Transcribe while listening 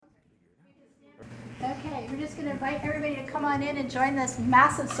we're just going to invite everybody to come on in and join this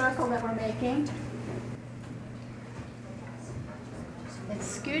massive circle that we're making. And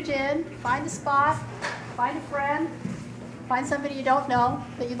scooch in, find a spot, find a friend, find somebody you don't know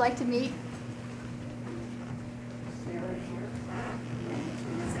that you'd like to meet.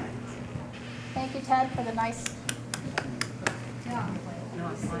 Thank you, Ted, for the nice. Yeah.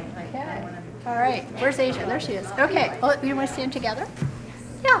 Okay. All right. Where's Asia? There she is. Okay. Oh, you want to stand together?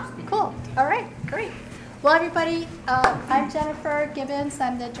 Yeah. Cool. All right. Great. Well, everybody, I'm Jennifer Gibbons.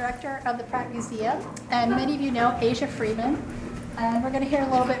 I'm the director of the Pratt Museum, and many of you know Asia Freeman. And we're going to hear a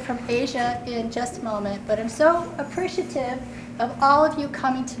little bit from Asia in just a moment. But I'm so appreciative of all of you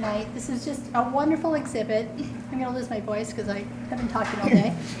coming tonight. This is just a wonderful exhibit. I'm going to lose my voice because I have been talking all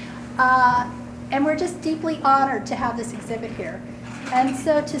day. And we're just deeply honored to have this exhibit here. And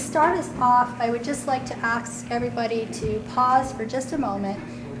so to start us off, I would just like to ask everybody to pause for just a moment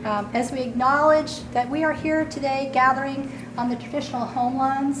as we acknowledge that we are here today gathering on the traditional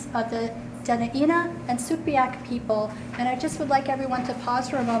homelands of the Dena'ina and Sugpiaq people. And I just would like everyone to pause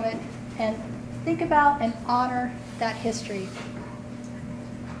for a moment and think about and honor that history.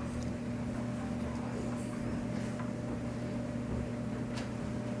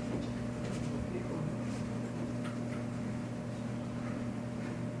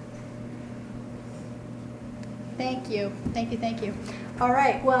 Thank you. Thank you. Thank you. All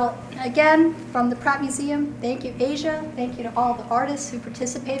right. Well, again, from the Pratt Museum, thank you, Asia. Thank you to all the artists who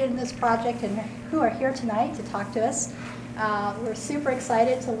participated in this project and who are here tonight to talk to us. We're super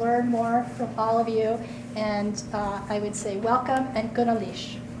excited to learn more from all of you. And I would say welcome and good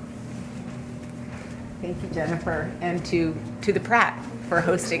alish. Thank you, Jennifer, and to the Pratt for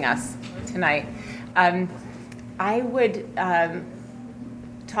hosting us tonight. I would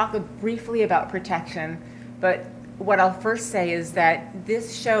talk briefly about protection. But what I'll first say is that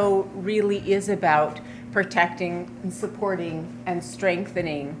this show really is about protecting and supporting and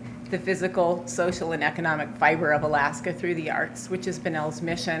strengthening the physical, social, and economic fiber of Alaska through the arts, which is Bunnell's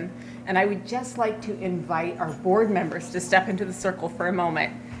mission. And I would just like to invite our board members to step into the circle for a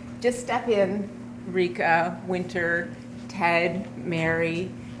moment. Just step in, Rika, Winter, Ted,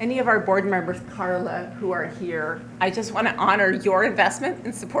 Mary, any of our board members, Carla, who are here. I just want to honor your investment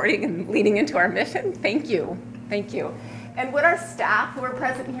in supporting and leading into our mission. Thank you. Thank you. And would our staff who are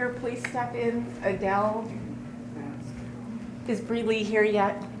present here please step in? Adele? Is Bree Lee here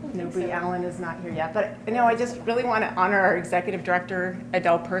yet? No, Bree Allen is not here yet. But I just really want to honor our executive director,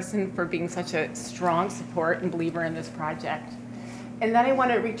 Adele Person, for being such a strong support and believer in this project. And then I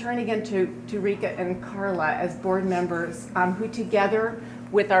want to return again to Rika and Carla as board members who together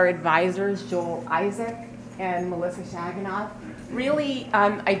with our advisors, Joel Isaac and Melissa Shaganoff, really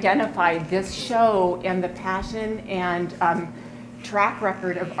identified this show and the passion and track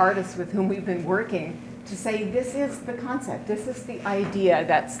record of artists with whom we've been working to say this is the concept, this is the idea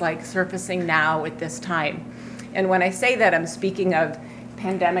that's like surfacing now at this time. And when I say that, I'm speaking of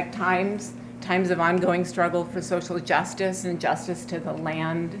pandemic times of ongoing struggle for social justice and justice to the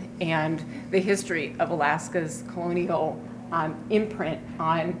land and the history of Alaska's colonial imprint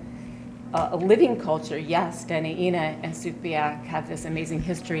on a living culture. Yes, Dena'ina and Sugpiaq have this amazing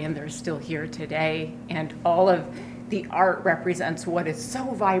history and they're still here today. And all of the art represents what is so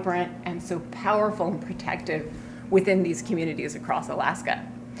vibrant and so powerful and protective within these communities across Alaska.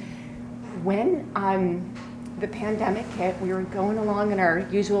 When the pandemic hit, we were going along in our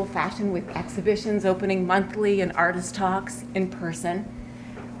usual fashion with exhibitions opening monthly and artist talks in person.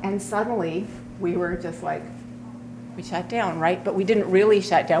 And suddenly we were just like, we shut down, right? But we didn't really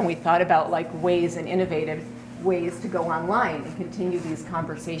shut down. We thought about like ways and innovative ways to go online and continue these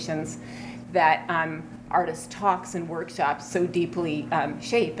conversations that artist talks and workshops so deeply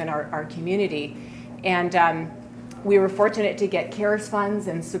shape in our community. And we were fortunate to get CARES funds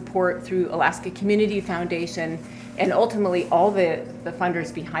and support through Alaska Community Foundation and ultimately all the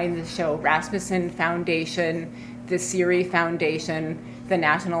funders behind the show, Rasmussen Foundation, the CIRI Foundation, the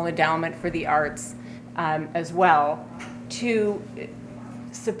National Endowment for the Arts, as well, to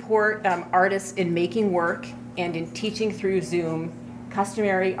support artists in making work and in teaching through Zoom,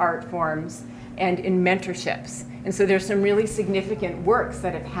 customary art forms, and in mentorships. And so there's some really significant works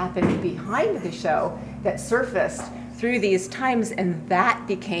that have happened behind the show that surfaced through these times, and that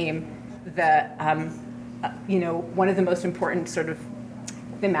became the, one of the most important sort of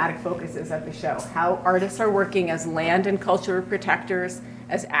thematic focuses of the show, how artists are working as land and culture protectors,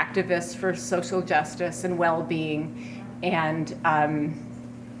 as activists for social justice and well-being, and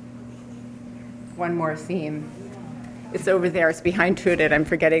one more theme. It's over there, it's behind Trudit, I'm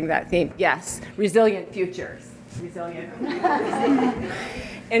forgetting that theme. Yes, resilient futures. Resilient.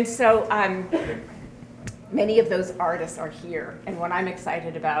 And so many of those artists are here. And what I'm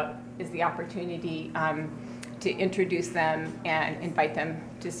excited about is the opportunity to introduce them and invite them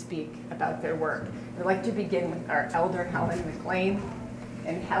to speak about their work. I'd like to begin with our elder, Helen McLean.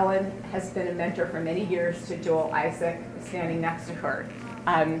 And Helen has been a mentor for many years to Joel Isaac, standing next to her.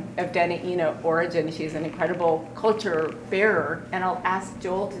 Of Dene Ina origin, she's an incredible culture bearer, and I'll ask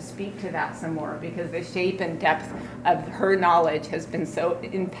Joel to speak to that some more because the shape and depth of her knowledge has been so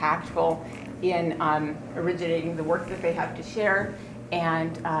impactful in originating the work that they have to share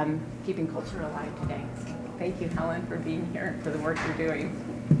and keeping culture alive today. So thank you, Helen, for being here, for the work you're doing.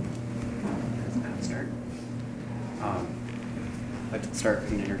 I'd like to start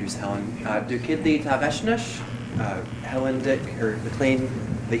and introduce Helen. Dukidli Taveshnash, Helen Dick, or McLean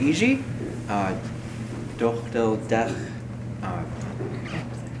Veiji, Dochdel Dech.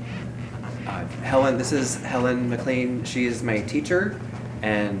 Helen, this is Helen McLean. She is my teacher,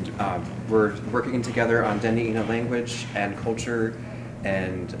 and we're working together on Dene Ina language and culture.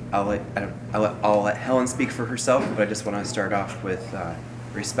 And I'll let Helen speak for herself, but I just want to start off with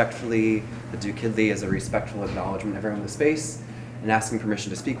respectfully, the Dukidli is a respectful acknowledgement of everyone in the space and asking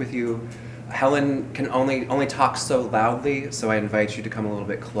permission to speak with you. Helen can only talk so loudly, so I invite you to come a little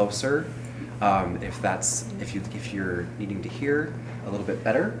bit closer if you're needing to hear a little bit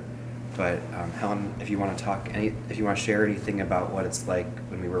better. But Helen, if you want to share anything about what it's like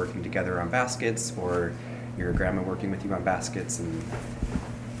when we were working together on baskets, or your grandma working with you on baskets, and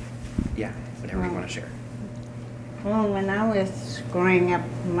yeah, whatever you want to share. Well, when I was growing up,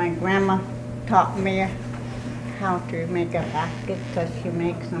 my grandma taught me how to make a basket because she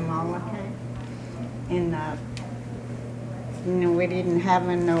makes them all the time. And we didn't have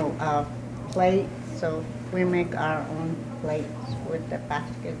no plate, so we make our own plates with the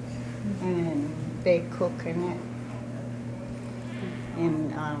baskets, and they cook in it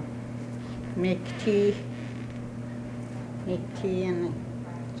and make tea in it.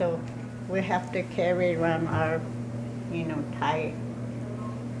 So we have to carry around our, tie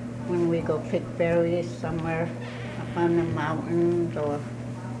when we go pick berries somewhere up on the mountains, or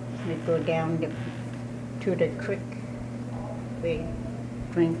we go down to the creek. We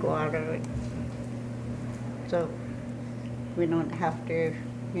drink water, so we don't have to,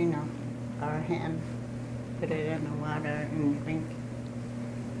 our hand, put it in the water and drink.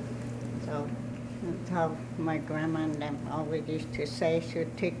 So that's how my grandma and them always used to say,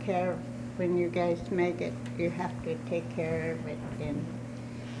 should take care, when you guys make it, you have to take care of it. And,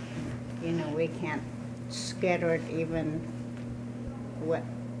 we can't scatter it even what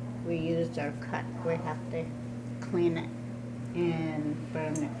we use or cut. We have to clean it and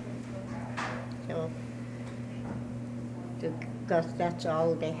burn it. So, because that's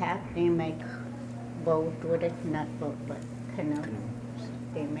all they have. They make boat with it, not boat, but canoes.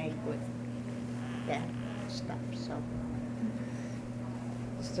 They make with that stuff.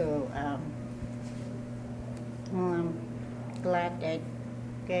 So well, I'm glad that you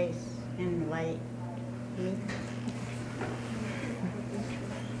guys invite me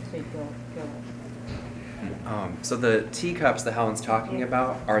to go. So the teacups that Helen's talking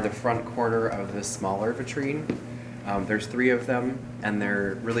about are the front corner of the smaller vitrine. There's 3 of them, and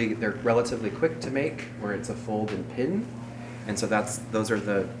they're relatively quick to make, where it's a fold and pin. And so those are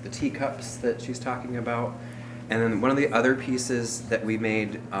the teacups that she's talking about. And then one of the other pieces that we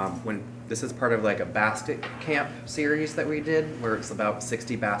made, this is part of like a basket camp series that we did, where it's about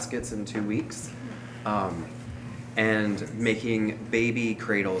 60 baskets in 2 weeks. And making baby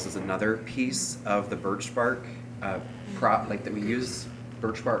cradles is another piece of the birch bark prop, like that we use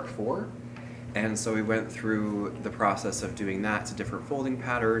birch bark for. And so we went through the process of doing that. It's a different folding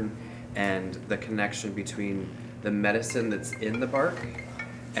pattern, and the connection between the medicine that's in the bark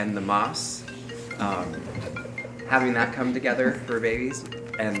and the moss, having that come together for babies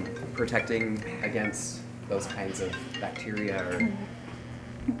and protecting against those kinds of bacteria.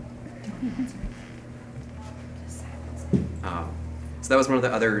 So that was one of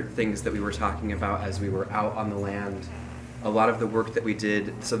the other things that we were talking about as we were out on the land. A lot of the work that we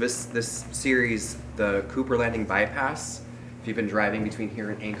did, so this series, the Cooper Landing Bypass, if you've been driving between here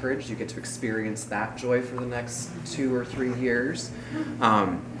and Anchorage, you get to experience that joy for the next 2 or 3 years.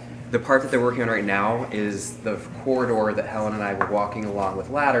 The part that they're working on right now is the corridor that Helen and I were walking along with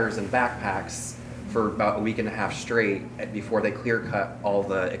ladders and backpacks for about a week and a half straight before they clear cut all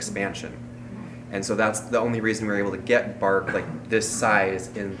the expansion. And so that's the only reason we were able to get bark like this size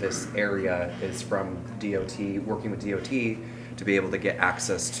in this area is from DOT, working with DOT to be able to get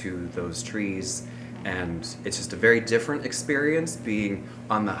access to those trees. And it's just a very different experience being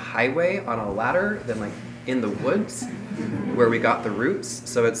on the highway on a ladder than like in the woods where we got the roots.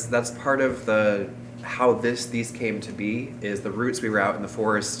 So that's part of the how these came to be is the roots. We were out in the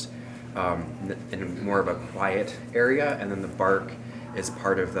forest in more of a quiet area, and then the bark is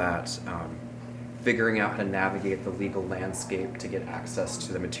part of that figuring out how to navigate the legal landscape to get access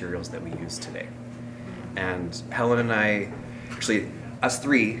to the materials that we use today. And Helen and I, actually us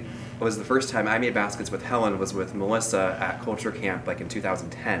three, was the first time I made baskets with Helen was with Melissa at Culture Camp like in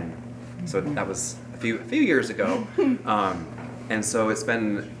 2010. So that was a few years ago. And so it's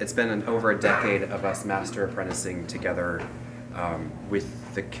been over a decade of us master apprenticing together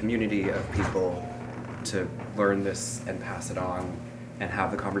with the community of people to learn this and pass it on and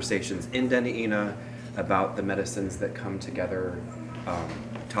have the conversations in Deni'ina about the medicines that come together,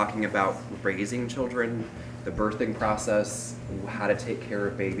 talking about raising children, the birthing process, how to take care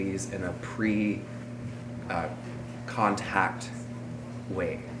of babies in a pre-contact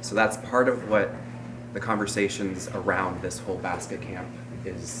way. So that's part of what the conversations around this whole basket camp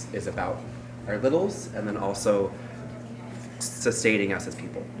is about our littles, and then also sustaining us as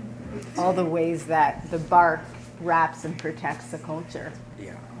people. All the ways that the bark wraps and protects the culture.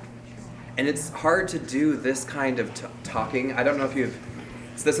 Yeah. And it's hard to do this kind of talking. I don't know if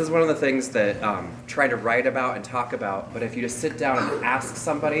so this is one of the things that trying to write about and talk about, but if you just sit down and ask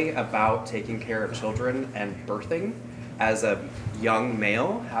somebody about taking care of children and birthing as a young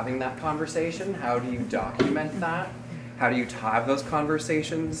male, having that conversation, how do you document that? How do you have those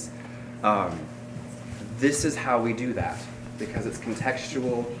conversations? This is how we do that, because it's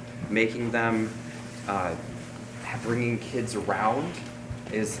contextual, making them, bringing kids around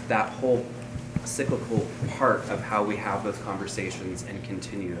is that whole cyclical part of how we have those conversations and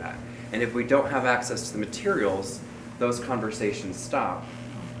continue that. And if we don't have access to the materials, those conversations stop,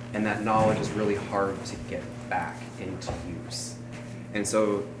 and that knowledge is really hard to get back into use. And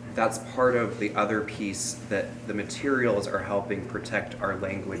so that's part of the other piece, that the materials are helping protect our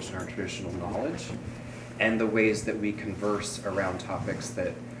language and our traditional knowledge, and the ways that we converse around topics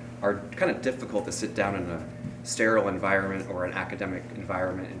that are kind of difficult to sit down in a sterile environment or an academic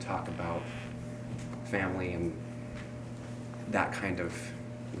environment and talk about family and that kind of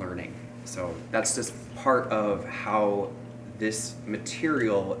learning. So that's just part of how this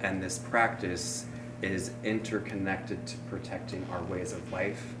material and this practice is interconnected to protecting our ways of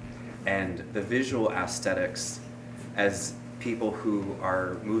life. And the visual aesthetics, as people who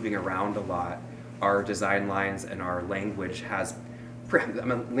are moving around a lot, our design lines and our language has,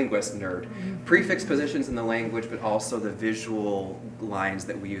 I'm a linguist nerd, prefix positions in the language, but also the visual lines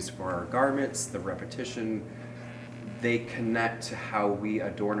that we use for our garments, the repetition, they connect to how we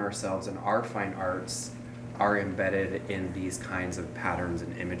adorn ourselves, and our fine arts are embedded in these kinds of patterns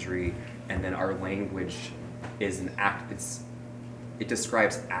and imagery. And then our language is it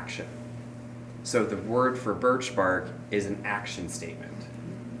describes action. So the word for birch bark is an action statement.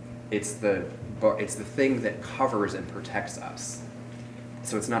 It's the thing that covers and protects us.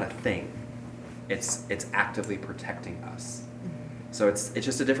 So it's not a thing. It's actively protecting us. So it's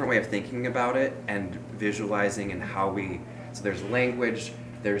just a different way of thinking about it and visualizing, and how so there's language,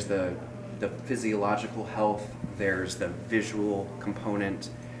 there's the physiological health, there's the visual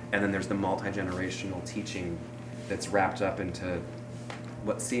component, and then there's the multi-generational teaching that's wrapped up into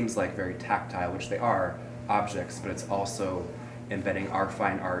what seems like very tactile, which they are, objects, but it's also embedding our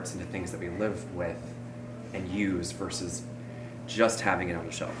fine arts into things that we live with and use versus just having it on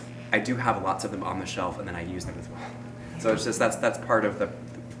the shelf. I do have lots of them on the shelf, and then I use them as well. So it's just that's part of the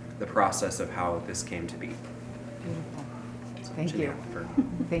process of how this came to be. Beautiful. Thank Janelle you. for-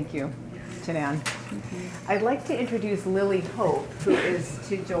 Thank you, Janan. I'd like to introduce Lily Hope, who is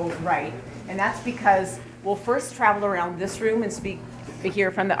to Joel's right, and that's because we'll first travel around this room and hear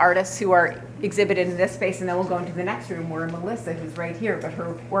from the artists who are exhibited in this space, and then we'll go into the next room where Melissa, who's right here, but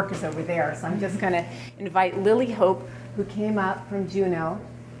her work is over there. So I'm just going to invite Lily Hope, who came up from Juneau,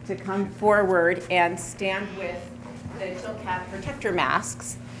 to come forward and stand with the Chilkat protector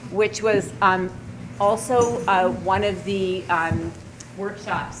masks, which was also one of the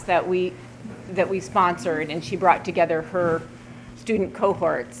workshops that we sponsored, and she brought together her student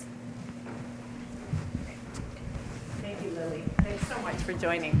cohorts. Thank you, Lily. Thanks so much for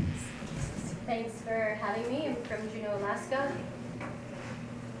joining. Thanks for having me. I'm from Juneau, Alaska.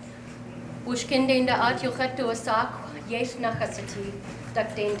 Ushkindin da'at yuchat duasak yesh nachasati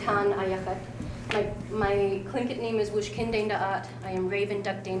dakdain tan ayachat. My Tlingit name is Wushkindin da'at. I am Raven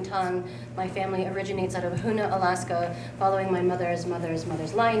Dakdain Tan. My family originates out of Hoonah, Alaska, following my mother's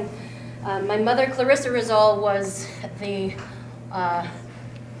line. My mother, Clarissa Rizal, was the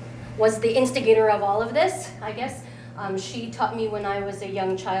instigator of all of this, I guess. She taught me when I was a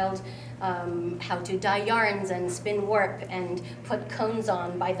young child how to dye yarns and spin warp and put cones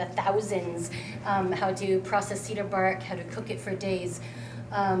on by the thousands, how to process cedar bark, how to cook it for days.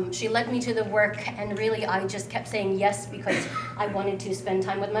 She led me to the work, and really I just kept saying yes because I wanted to spend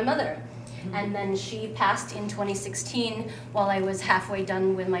time with my mother. And then she passed in 2016 while I was halfway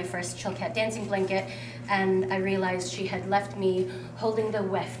done with my first Chilkat dancing blanket, and I realized she had left me holding the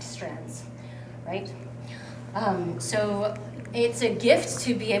weft strands, right? So it's a gift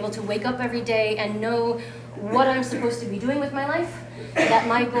to be able to wake up every day and know what I'm supposed to be doing with my life, that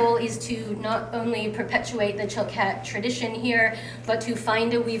my goal is to not only perpetuate the Chilkat tradition here, but to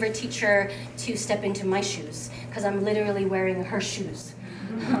find a weaver teacher to step into my shoes, because I'm literally wearing her shoes.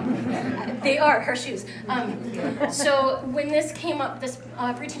 They are her shoes. So when this came up, this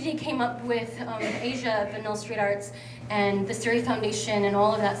opportunity came up with Asia, Benil Street Arts, and the Siri Foundation and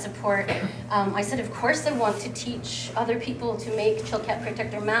all of that support, I said, of course I want to teach other people to make Chilkat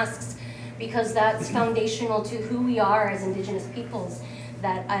protector masks, because that's foundational to who we are as Indigenous peoples,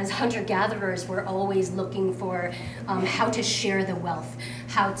 that as hunter-gatherers we're always looking for how to share the wealth,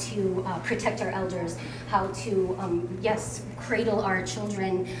 how to protect our elders, how to, yes, cradle our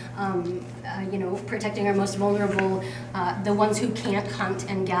children, protecting our most vulnerable, the ones who can't hunt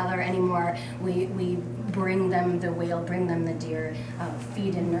and gather anymore. We bring them the whale, bring them the deer,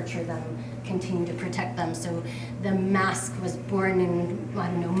 feed and nurture them, continue to protect them. So the mask was born in,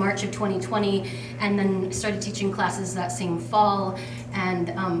 March of 2020, and then started teaching classes that same fall.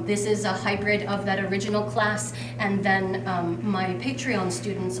 And this is a hybrid of that original class, and then my Patreon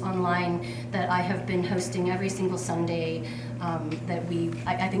students online that I have been hosting every single Sunday.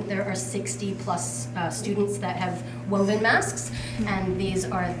 I think there are 60 plus students that have woven masks, and these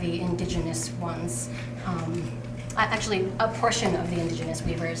are the Indigenous ones. Actually, a portion of the Indigenous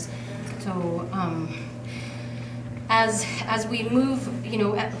weavers. So as we move,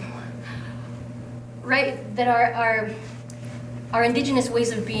 right, that our Indigenous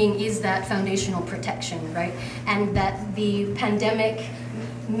ways of being is that foundational protection, right? And that the pandemic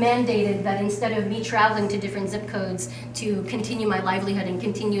mandated that instead of me traveling to different zip codes to continue my livelihood and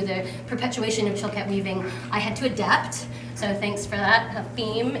continue the perpetuation of Chilkat weaving, I had to adapt. So thanks for that, a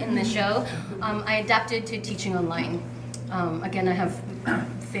theme in the show. I adapted to teaching online. Again, I have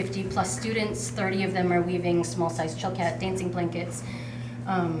 50 plus students, 30 of them are weaving small-sized Chilkat dancing blankets.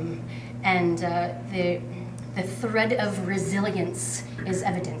 And the thread of resilience is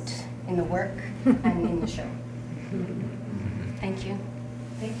evident in the work and in the show. Thank you.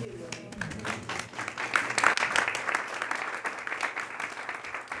 Thank you.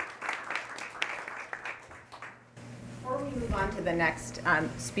 Before we move on to the next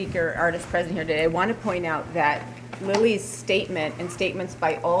speaker, artist present here today, I want to point out that Lily's statement and statements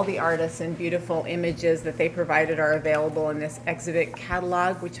by all the artists and beautiful images that they provided are available in this exhibit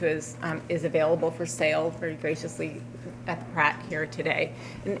catalog, which is available for sale very graciously at the Pratt here today.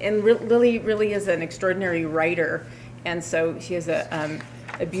 And Lily really is an extraordinary writer, and so she has a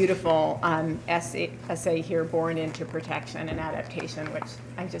beautiful essay here, Born into Protection and Adaptation, which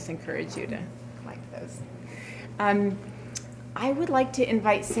I just encourage you to collect those. I would like to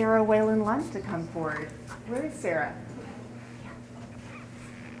invite Sarah Whalen Lund to come forward. Where is Sarah?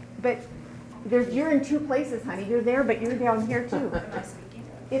 But you're in two places, honey. You're there, but you're down here too.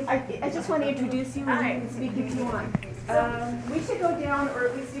 I just want to introduce you, and you can speak if you want. We should go down, or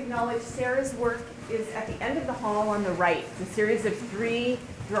at least acknowledge Sarah's work is at the end of the hall on the right. It's a series of 3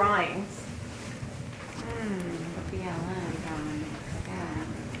 drawings. BLM drawing. Yeah.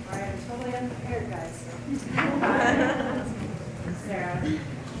 All right, I'm totally unprepared, guys. Sarah.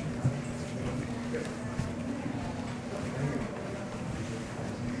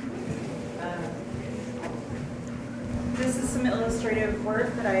 This is some illustrative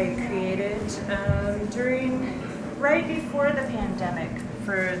work that I created right before the pandemic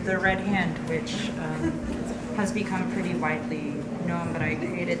for the Red Hand, which has become pretty widely known, but I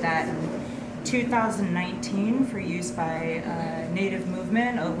created that in 2019 for use by Native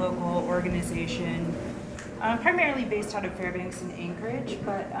Movement, a local organization primarily based out of Fairbanks and Anchorage,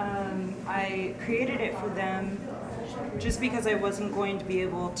 but I created it for them just because I wasn't going to be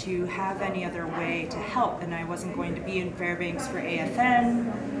able to have any other way to help, and I wasn't going to be in Fairbanks for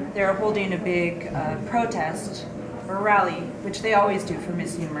AFN. They're holding a big protest or rally, which they always do for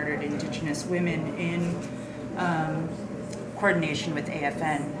missing and murdered Indigenous women in coordination with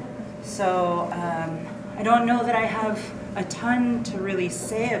AFN. So I don't know that I have a ton to really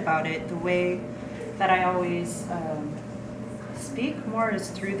say about it. The way that I always speak more is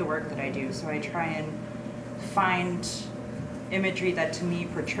through the work that I do. So I try and find imagery that to me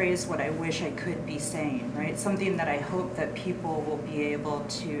portrays what I wish I could be saying, right? Something that I hope that people will be able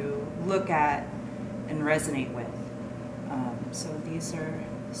to look at and resonate with. So these are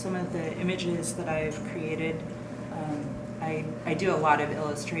some of the images that I've created. I do a lot of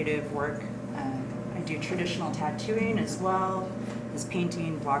illustrative work. I do traditional tattooing as well as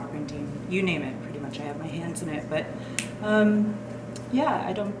painting, block printing, you name it, pretty much I have my hands in it. But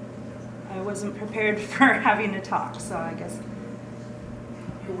yeah, I wasn't prepared for having a talk, so I guess.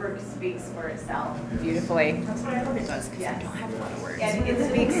 Your work speaks for itself beautifully. That's what I hope it does, because I don't have a lot of words. And it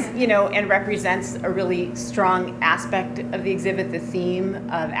speaks, and represents a really strong aspect of the exhibit, the theme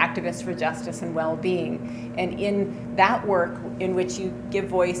of activists for justice and well-being. And in that work, in which you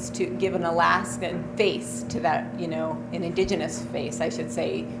give an Alaskan face to that, an indigenous face, I should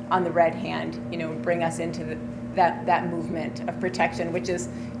say, on the red hand, bring us into that movement of protection, which is,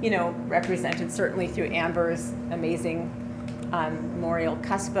 represented certainly through Amber's amazing Memorial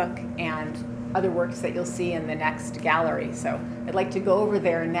Cuss book and other works that you'll see in the next gallery. So I'd like to go over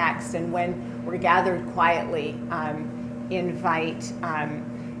there next, and when we're gathered quietly, invite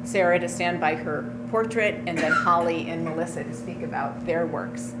Sarah to stand by her portrait, and then Holly and Melissa to speak about their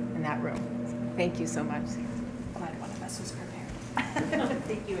works in that room. So thank you so much. Glad one of us was prepared.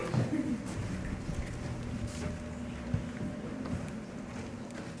 Thank you.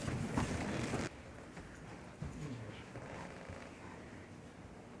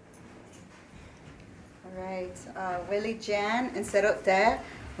 Willie Jan and Serot there,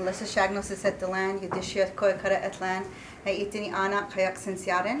 Melissa Shagnos is at the land, Yudishiat Koyakara at land, Itini Ana Kayak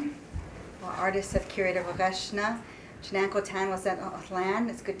Sinsiarin, artists have curated Vagashna, Jananko Tan was at land.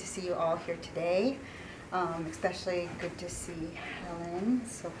 It's good to see you all here today, especially good to see Helen,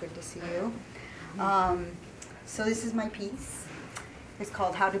 so good to see you. So this is my piece. It's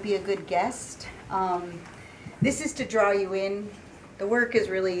called How to Be a Good Guest. This is to draw you in. The work is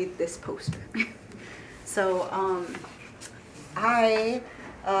really this poster. So I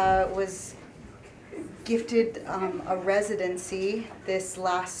was gifted a residency this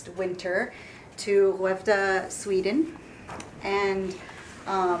last winter to Rövda, Sweden, and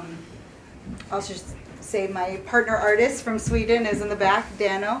I'll just say my partner artist from Sweden is in the back,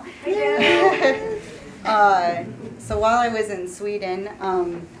 Dano. So while I was in Sweden,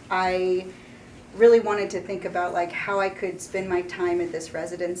 I really wanted to think about like how I could spend my time at this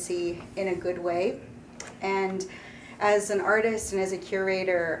residency in a good way. And as an artist and as a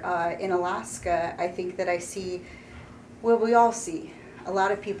curator in Alaska, I think that I see what we all see. A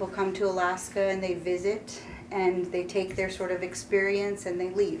lot of people come to Alaska and they visit and they take their sort of experience and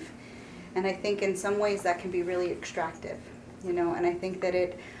they leave. And I think in some ways that can be really extractive, and I think that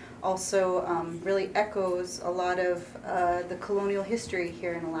it also really echoes a lot of the colonial history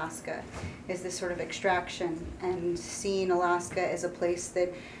here in Alaska, is this sort of extraction and seeing Alaska as a place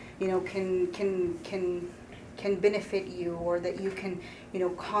that can benefit you, or that you can,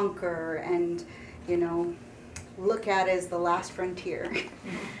 conquer and, look at as the last frontier.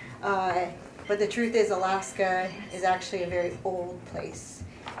 But the truth is Alaska is actually a very old place.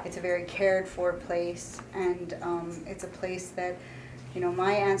 It's a very cared for place, and it's a place that,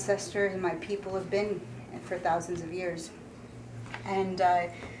 my ancestors and my people have been for thousands of years. And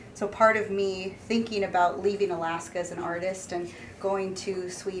so part of me thinking about leaving Alaska as an artist and going to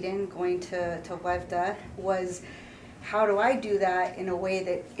Sweden, going to Rövda, was how do I do that in a way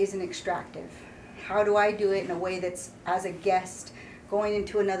that isn't extractive? How do I do it in a way that's as a guest going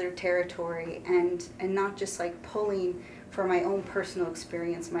into another territory and not just like pulling for my own personal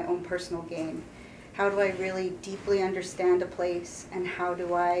experience, my own personal gain? How do I really deeply understand a place, and how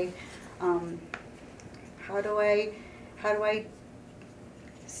do I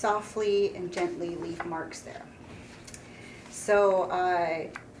softly and gently leave marks there? So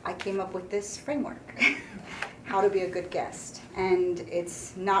I came up with this framework, how to be a good guest. And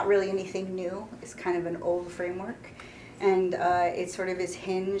it's not really anything new. It's kind of an old framework. And it sort of is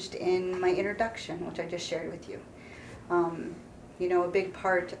hinged in my introduction, which I just shared with you. A big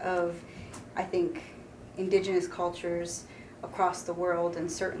part of, I think, indigenous cultures across the world,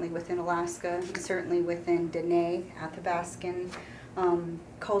 and certainly within Alaska, and certainly within Dene, Athabascan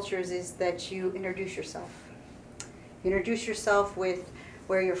cultures, is that you introduce yourself. You introduce yourself with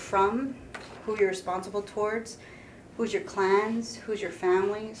where you're from, who you're responsible towards, who's your clans, who's your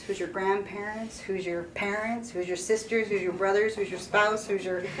families, who's your grandparents, who's your parents, who's your sisters, who's your brothers, who's your spouse, who's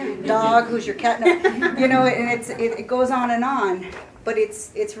your dog, who's your cat. And it goes on, but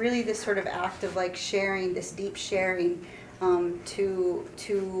it's really this sort of act of like sharing, this deep sharing,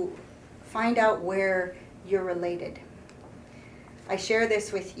 to find out where you're related. I share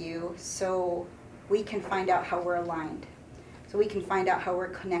this with you so we can find out how we're aligned, so we can find out how we're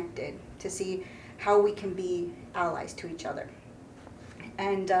connected, to see how we can be allies to each other.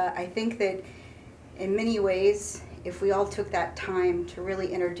 And I think that in many ways, if we all took that time to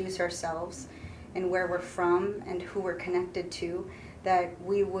really introduce ourselves and where we're from and who we're connected to, that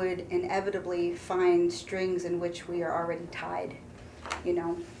we would inevitably find strings in which we are already tied, you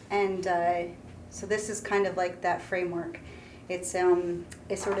know. And so this is kind of like that framework. It's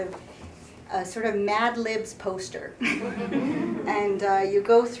sort of a sort of Mad Libs poster. And you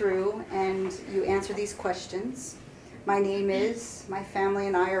go through and you answer these questions. My name is, my family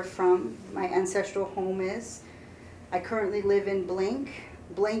and I are from, my ancestral home is, I currently live in blank.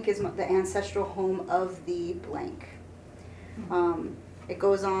 Blank is the ancestral home of the blank. It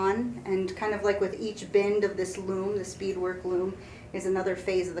goes on, and kind of like with each bend of this loom, the Speedwork loom, is another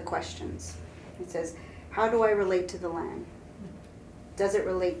phase of the questions. It says, how do I relate to the land? Does it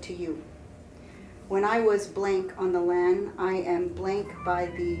relate to you? When I was blank on the land, I am blank by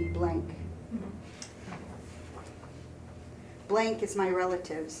the blank. Blank is my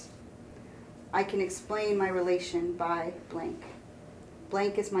relatives. I can explain my relation by blank.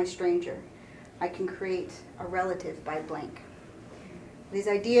 Blank is my stranger. I can create a relative by blank. These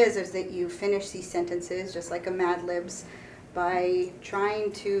ideas is that you finish these sentences just like a Mad Libs by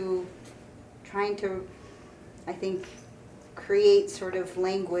trying to, I think, create sort of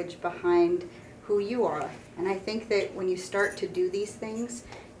language behind who you are. And I think that when you start to do these things,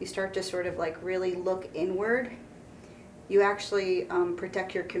 you start to sort of like really look inward. You actually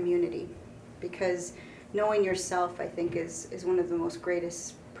protect your community, because knowing yourself, I think, is one of the most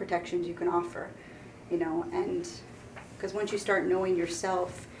greatest protections you can offer, you know. And because once you start knowing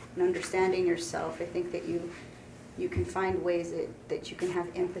yourself and understanding yourself, I think that you can find ways that you can have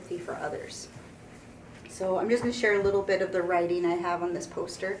empathy for others. So I'm just going to share a little bit of the writing I have on this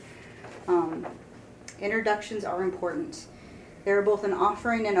poster. Introductions are important. They're both an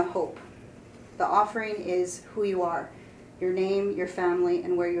offering and a hope. The offering is who you are, your name, your family,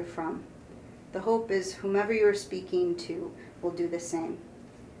 and where you're from. The hope is whomever you are speaking to will do the same.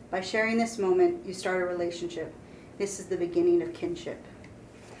 By sharing this moment, you start a relationship. This is the beginning of kinship.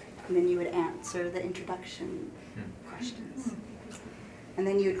 And then you would answer the introduction questions. And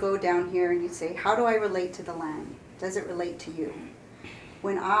then you'd go down here and you'd say, how do I relate to the land? Does it relate to you?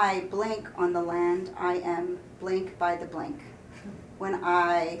 When I blank on the land, I am blank by the blank. When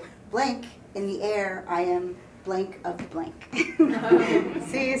I blank in the air, I am blank of the blank.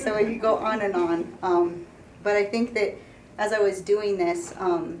 See, so you go on and on. But I think that as I was doing this,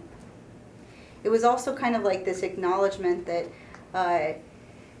 it was also kind of like this acknowledgement that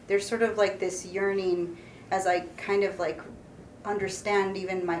there's sort of like this yearning as I kind of like understand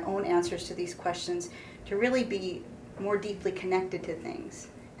even my own answers to these questions to really be more deeply connected to things.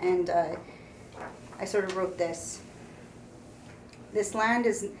 And I sort of wrote this. This land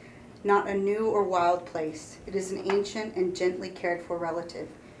is not a new or wild place. It is an ancient and gently cared for relative.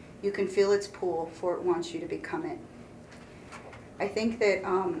 You can feel its pull, for it wants you to become it. I think that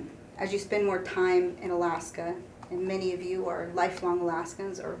as you spend more time in Alaska, and many of you are lifelong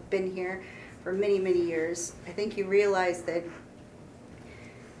Alaskans or been here for many, many years, I think you realize that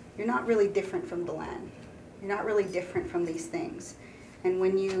you're not really different from the land. You're not really different from these things. And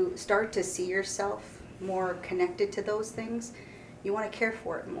when you start to see yourself more connected to those things, you want to care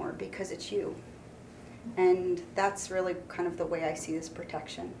for it more because it's you. And that's really kind of the way I see this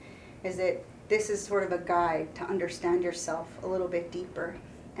protection, is that this is sort of a guide to understand yourself a little bit deeper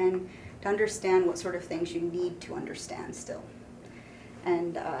and to understand what sort of things you need to understand still.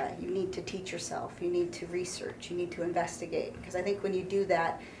 And you need to teach yourself, you need to research, you need to investigate. Because I think when you do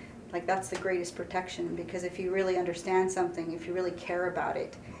that, like that's the greatest protection, because if you really understand something, if you really care about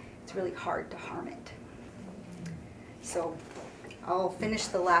it, it's really hard to harm it. So I'll finish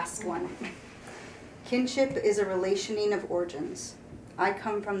the last one. Kinship is a relationing of origins. I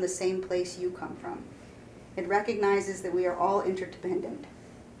come from the same place you come from. It recognizes that we are all interdependent,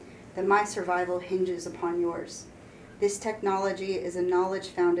 that my survival hinges upon yours. This technology is a knowledge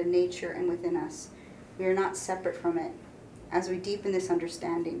found in nature and within us. We are not separate from it. As we deepen this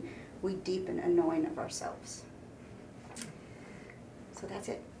understanding, we deepen a knowing of ourselves. So that's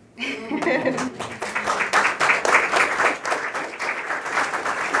it. I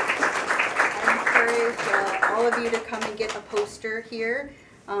encourage all of you to come and get a poster here.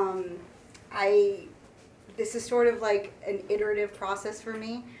 This is sort of like an iterative process for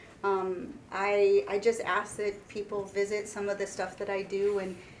me. I just ask that people visit some of the stuff that I do,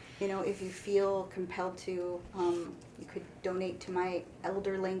 and you know, if you feel compelled to, you could donate to my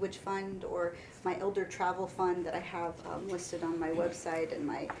Elder Language Fund or my Elder Travel Fund that I have listed on my website and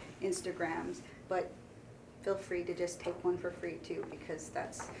my Instagrams. But feel free to just take one for free too, because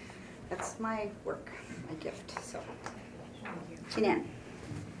that's my work, my gift. So, Jeananne.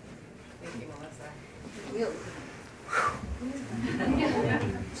 Thank you, Melissa. You.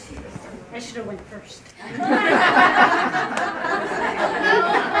 I should have went first.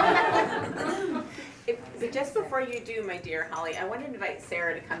 But just before you do, my dear Holly, I want to invite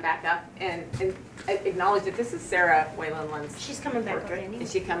Sarah to come back up and acknowledge that this is Sarah Whalen Lund's She's coming back portrait. already.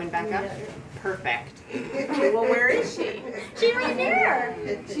 Is she coming back up? Perfect. Well, where is she? She's right there.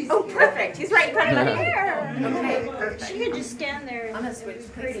 Oh, perfect. She's right in front of the mirror. Okay, perfect. She could just stand there. I'm going to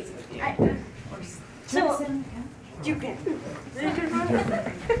switch places with you. So, you can. You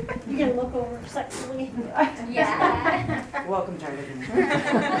can look over sexily. Yeah. Welcome to our living room.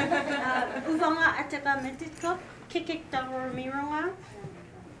 Uvanga ataka metitko, kikik mironga.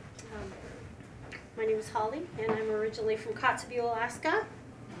 My name is Holly, and I'm originally from Kotzebue, Alaska.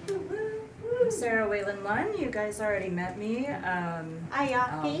 I'm Sarah Whalen Lund. You guys already met me.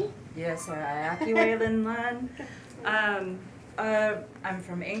 Ayaki. Yes, Sarah Ayaki Whalen Lund. I'm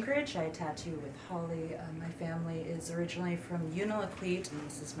from Anchorage. I tattoo with Holly. My family is originally from Unalakleet, and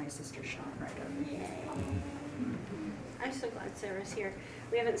this is my sister Sean right over here. I'm so glad Sarah's here.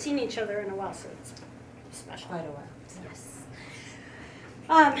 We haven't seen each other in a while, so it's special. Quite a while. Yes.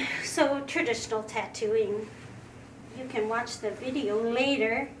 So traditional tattooing. You can watch the video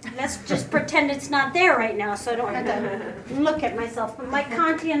later. Let's just pretend it's not there right now, so I don't have to look at myself. But Mike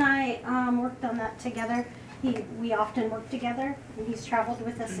Conti and I worked on that together. We often work together, and he's traveled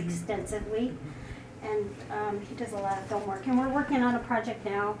with us extensively. And he does a lot of film work. And we're working on a project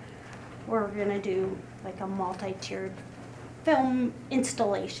now where we're going to do like a multi-tiered film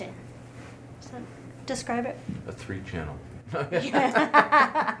installation. Does that describe it? A 3-channel.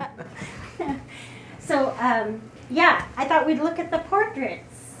 So, yeah, I thought we'd look at the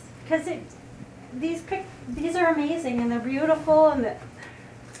portraits because these are amazing and they're beautiful, and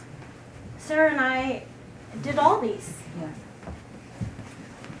Sarah and I did all these. Yeah.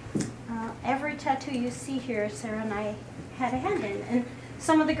 Every tattoo you see here, Sarah and I had a hand in, and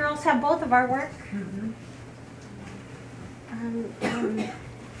some of the girls have both of our work.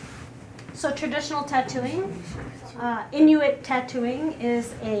 So traditional tattooing, Inuit tattooing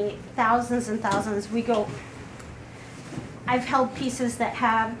is thousands and thousands. I've held pieces that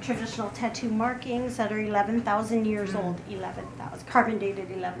have traditional tattoo markings that are 11,000 years old, 11,000, carbon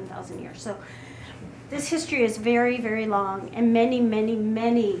dated 11,000 years. So this history is very, very long, and many, many,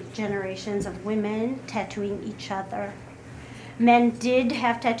 many generations of women tattooing each other. Men did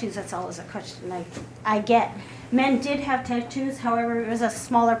have tattoos. That's always a question I get. Men did have tattoos. However, it was a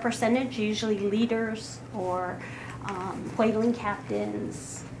smaller percentage, usually leaders or whaling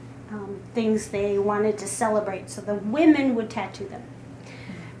captains, things they wanted to celebrate. So the women would tattoo them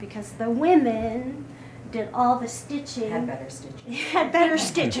because the women did all the stitching. Had better stitching. Had better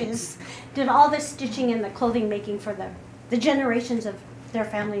stitches. Did all the stitching and the clothing making for the generations of their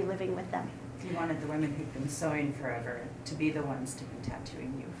family living with them. You wanted the women who've been sewing forever to be the ones to be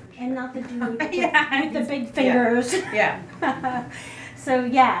tattooing you. For sure. And not the dude with Yeah. with the big fingers. Yeah. So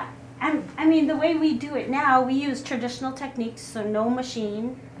yeah, I mean the way we do it now, we use traditional techniques, so no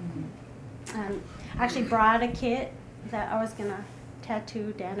machine. I actually brought a kit that I was gonna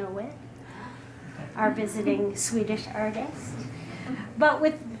tattoo Dano with, our visiting Swedish artist. But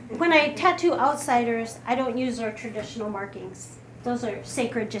when I tattoo outsiders, I don't use our traditional markings. Those are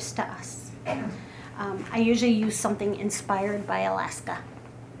sacred just to us. I usually use something inspired by Alaska,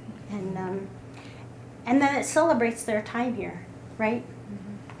 and then it celebrates their time here, right?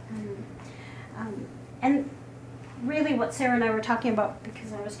 And really, what Sarah and I were talking about,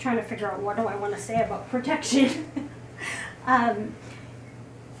 because I was trying to figure out what do I want to say about protection,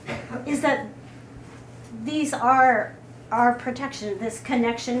 is that these are our protection, this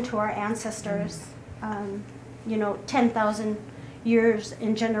connection to our ancestors. 10,000 years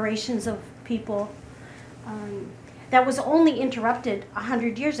and generations of people. That was only interrupted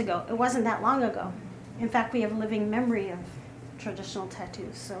 100 years ago. It wasn't that long ago. In fact, we have living memory of traditional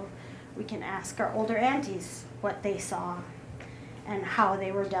tattoos, so we can ask our older aunties what they saw and how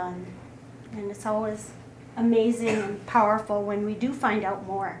they were done. And it's always amazing and powerful when we do find out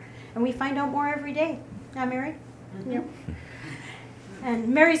more. And we find out more every day. Not Mary? Mm-hmm. Yep. And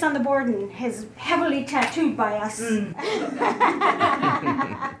Mary's on the board and is heavily tattooed by us.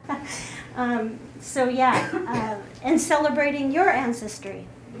 So yeah, and celebrating your ancestry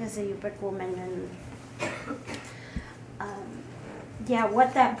as a Yupik woman, and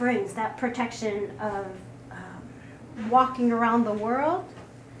what that brings, that protection of walking around the world.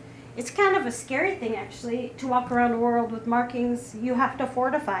 It's kind of a scary thing, actually, to walk around the world with markings you have to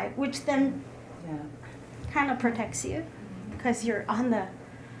fortify, which then kind of protects you because you're on the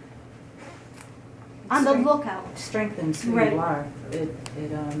lookout. Strengthens who Right. you are. It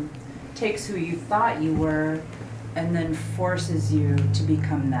takes who you thought you were and then forces you to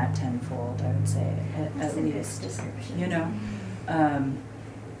become that tenfold, I would say, That's at a good least. description. You know?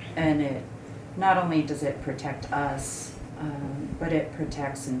 And it not only does it protect us, but it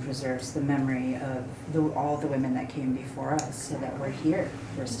protects and preserves the memory of all the women that came before us, so that we're here.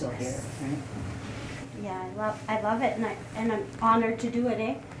 We're still here, right? Yeah, I love it, and I'm honored to do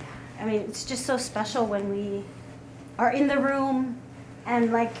it. I mean, it's just so special when we are in the room,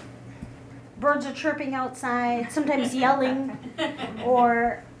 and like birds are chirping outside, sometimes yelling,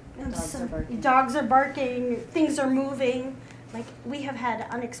 or dogs are barking, things are moving. Like, we have had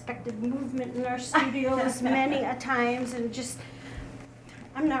unexpected movement in our studios many a times, and just,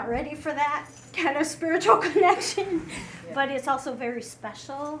 I'm not ready for that kind of spiritual connection. Yeah. But it's also very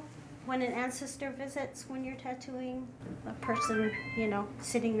special when an ancestor visits when you're tattooing a person, you know,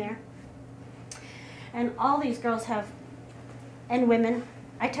 sitting there. And all these girls have, and women,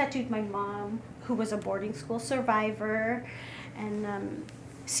 I tattooed my mom, who was a boarding school survivor, and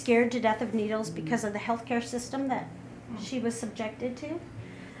scared to death of needles because of the healthcare system that she was subjected to.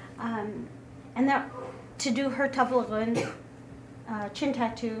 And that to do her tavlagun, chin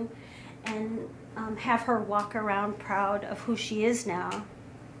tattoo, and have her walk around proud of who she is now,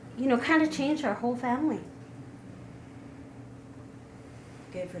 you know, kind of changed our whole family.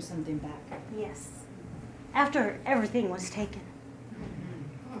 Gave her something back. Yes. After everything was taken.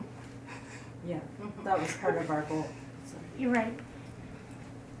 Yeah, that was part of our goal. So You're right.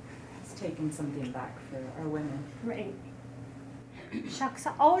 it's taking something back for our women. Right. Shucks,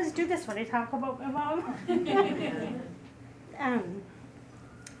 I always do this when I talk about my mom.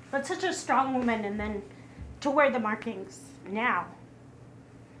 But such a strong woman, and then to wear the markings now.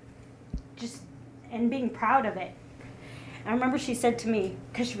 Just, and being proud of it. I remember she said to me,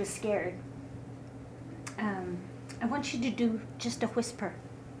 because she was scared, I want you to do just a whisper.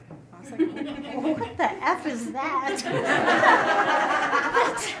 I was like, oh, what the F is that?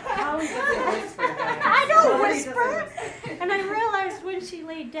 I don't whisper. And I realized when she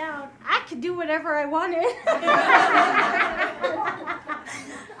laid down, I could do whatever I wanted.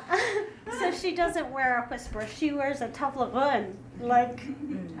 So she doesn't wear a whisper. She wears a taflagun, like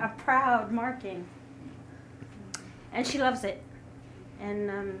a proud marking. And she loves it.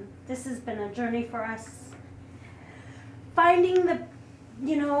 And this has been a journey for us. Finding the,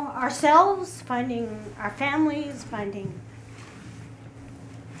 you know, ourselves, finding our families, finding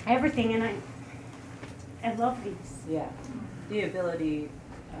everything. And I love these. Yeah, the ability,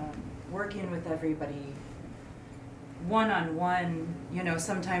 working with everybody one-on-one, you know,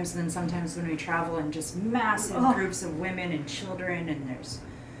 sometimes when we travel in just massive groups of women and children, and there's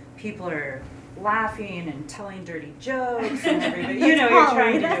people are laughing and telling dirty jokes, and everybody, you know, you're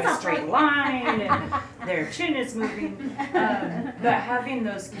trying to do a straight line, and their chin is moving. But having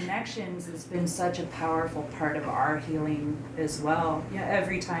those connections has been such a powerful part of our healing as well. Yeah,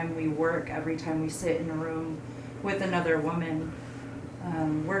 every time we work, every time we sit in a room with another woman,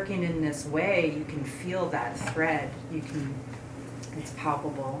 working in this way, you can feel that thread. It's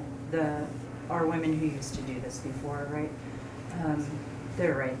palpable. Our women who used to do this before, right?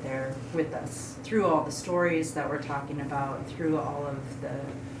 They're right there with us through all the stories that we're talking about, through all of the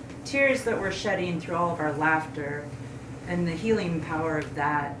tears that we're shedding, through all of our laughter, and the healing power of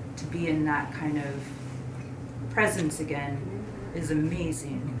that, to be in that kind of presence again is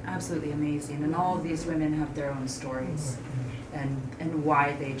amazing, absolutely amazing. And all of these women have their own stories and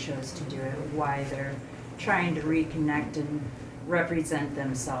why they chose to do it, why they're trying to reconnect and represent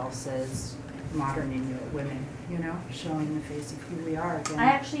themselves as modern Inuit women, you know, showing the face of who we are again. I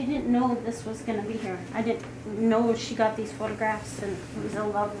actually didn't know this was going to be here. I didn't know she got these photographs, and it was a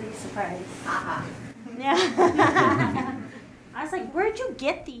lovely surprise. Yeah. I was like, where'd you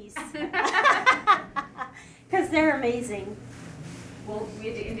get these? Because they're amazing. Well, we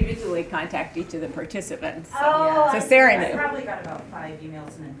had to individually contact each of the participants. So, Oh, so Sarah I knew. probably got about 5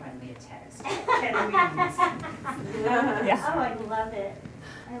 emails and then finally a text. Yeah. Oh, I love it.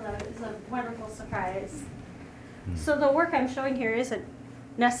 I love it. It's a wonderful surprise. So the work I'm showing here isn't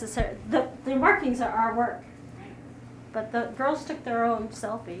necessary. The markings are our work. But the girls took their own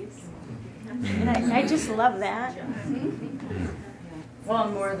selfies. And I just love that. Well,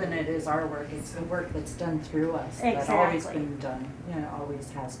 more than it is our work, it's the work that's done through us. That's always Exactly. been done. Yeah, it always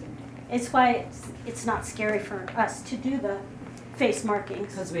has been done. It's why it's not scary for us to do the face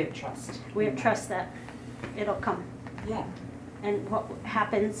markings. Because we have trust. We have trust that it'll come. Yeah. And what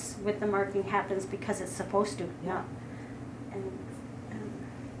happens with the marking happens because it's supposed to. Yeah. And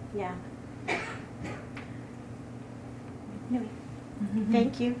yeah. No.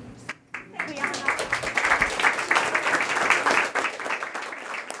 Thank you. We all have-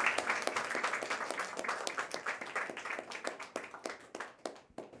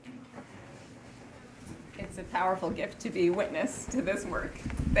 It's a powerful gift to be witness to this work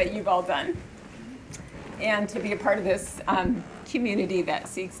that you've all done and to be a part of this community that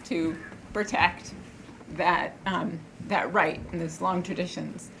seeks to protect that right and those long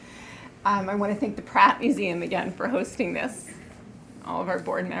traditions. I want to thank the Pratt Museum again for hosting this, all of our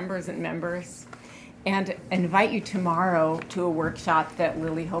board members and members, and invite you tomorrow to a workshop that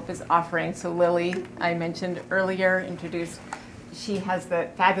Lily Hope is offering. So Lily, I mentioned earlier, she has the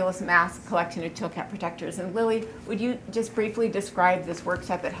fabulous mask collection of Chilkat protectors. And Lily, would you just briefly describe this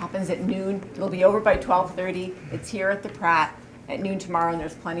workshop that happens at noon? It'll be over by 12:30. It's here at the Pratt at noon tomorrow, and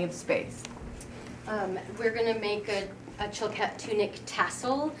there's plenty of space. We're going to make a Chilkat tunic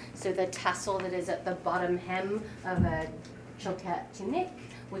tassel. So the tassel that is at the bottom hem of a Chilkat tunic,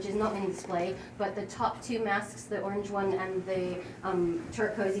 which is not in display, but the top two masks, the orange one and the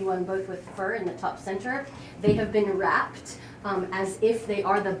turquoisey one, both with fur in the top center, they have been wrapped as if they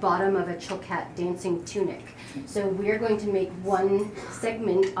are the bottom of a Chilkat dancing tunic. So we're going to make one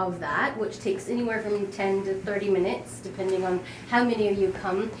segment of that, which takes anywhere from 10 to 30 minutes, depending on how many of you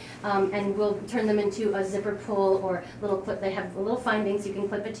come, and we'll turn them into a zipper pull or little clip. They have little findings. You can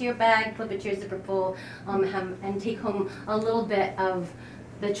clip it to your bag, clip it to your zipper pull, and take home a little bit of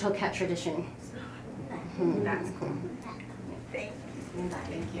the Chilkat tradition. That's cool. Thank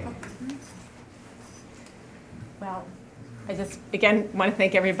you. Well, I just, again, want to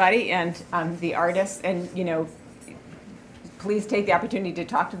thank everybody and the artists, and, please take the opportunity to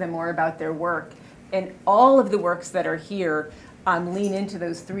talk to them more about their work. And all of the works that are here lean into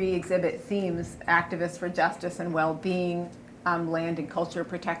those three exhibit themes: activists for justice and well-being, land and culture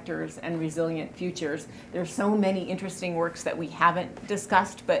protectors, and resilient futures. There's so many interesting works that we haven't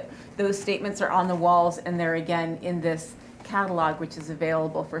discussed, but those statements are on the walls, and they're again in this catalog, which is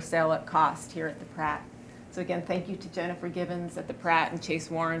available for sale at cost here at the Pratt. So again, thank you to Jennifer Gibbons at the Pratt and Chase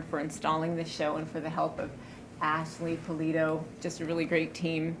Warren for installing this show, and for the help of Ashley Polito, just a really great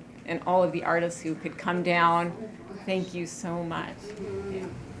team, and all of the artists who could come down. Thank you so much. Yeah.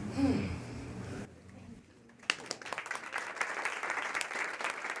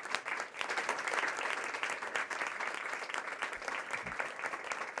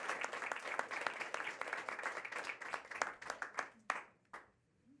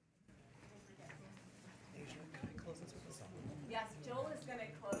 Yes, Joel is going to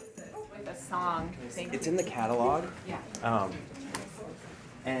close this with a song. It's in the catalog. Yeah.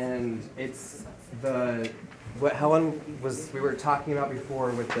 And it's what Helen we were talking about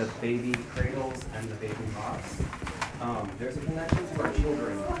before with the baby cradles and the baby moths. There's a connection to our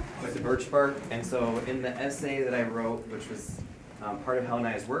children with the birch bark. And so in the essay that I wrote, which was part of Helen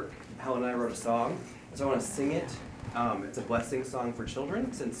and I's work, Helen and I wrote a song. So I want to sing it. It's a blessing song for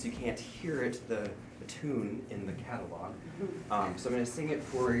children, since you can't hear it, the tune in the catalog. So I'm going to sing it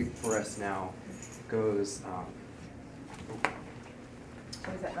for us now. It goes.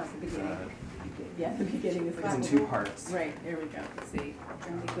 Was that not the beginning? Yeah, the beginning is It's in two parts. Right, there we go. Let's see.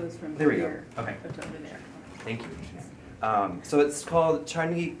 It goes from There we here go. Okay. to over there. Thank you. So it's called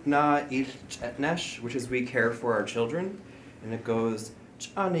Chanik na Etnesh, which is we care for our children. And it goes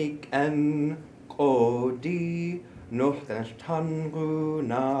Chanik en Kodi Nochtangu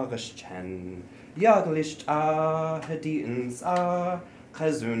Nagaschen Yaglish a Hedins a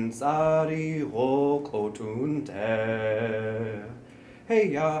Kazun Sari Rokotunte. Hey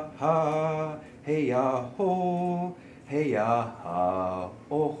ya ha, hey ya ho, hey ya ha,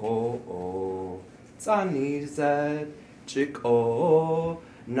 oh ho oh. Tsani zed chik o,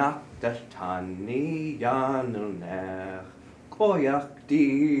 nak dashtani yanul nech. Koyak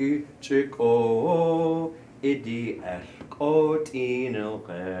di chik o, idi eshkot inil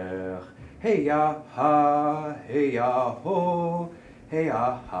rech. Hey ya ha, hey ya ho, hey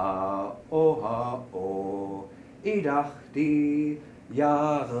ya ha, oh ha oh. Idach di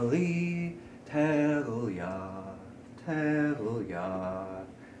Yarli terlia,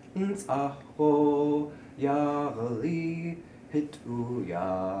 Nzaho Yarli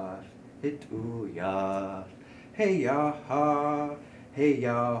hituyar, Hey ya ha, hey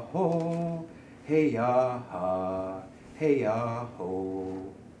ya ho, hey ya ha, hey ya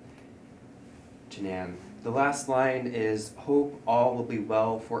ho. Janan, the last line is, hope all will be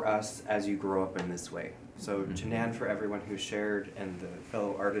well for us as you grow up in this way. So Janan, for everyone who shared, and the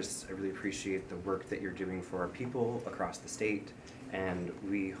fellow artists, I really appreciate the work that you're doing for our people across the state, and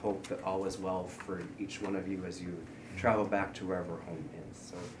we hope that all is well for each one of you as you travel back to wherever home is.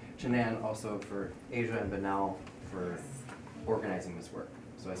 So Janan, also for Asia and Benel for organizing this work.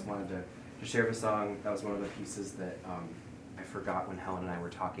 So I just wanted to share the song. That was one of the pieces that I forgot when Helen and I were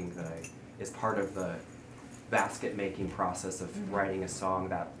talking that is part of the basket making process of writing a song.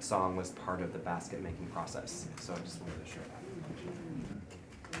 That song was part of the basket making process. So I just wanted to share that.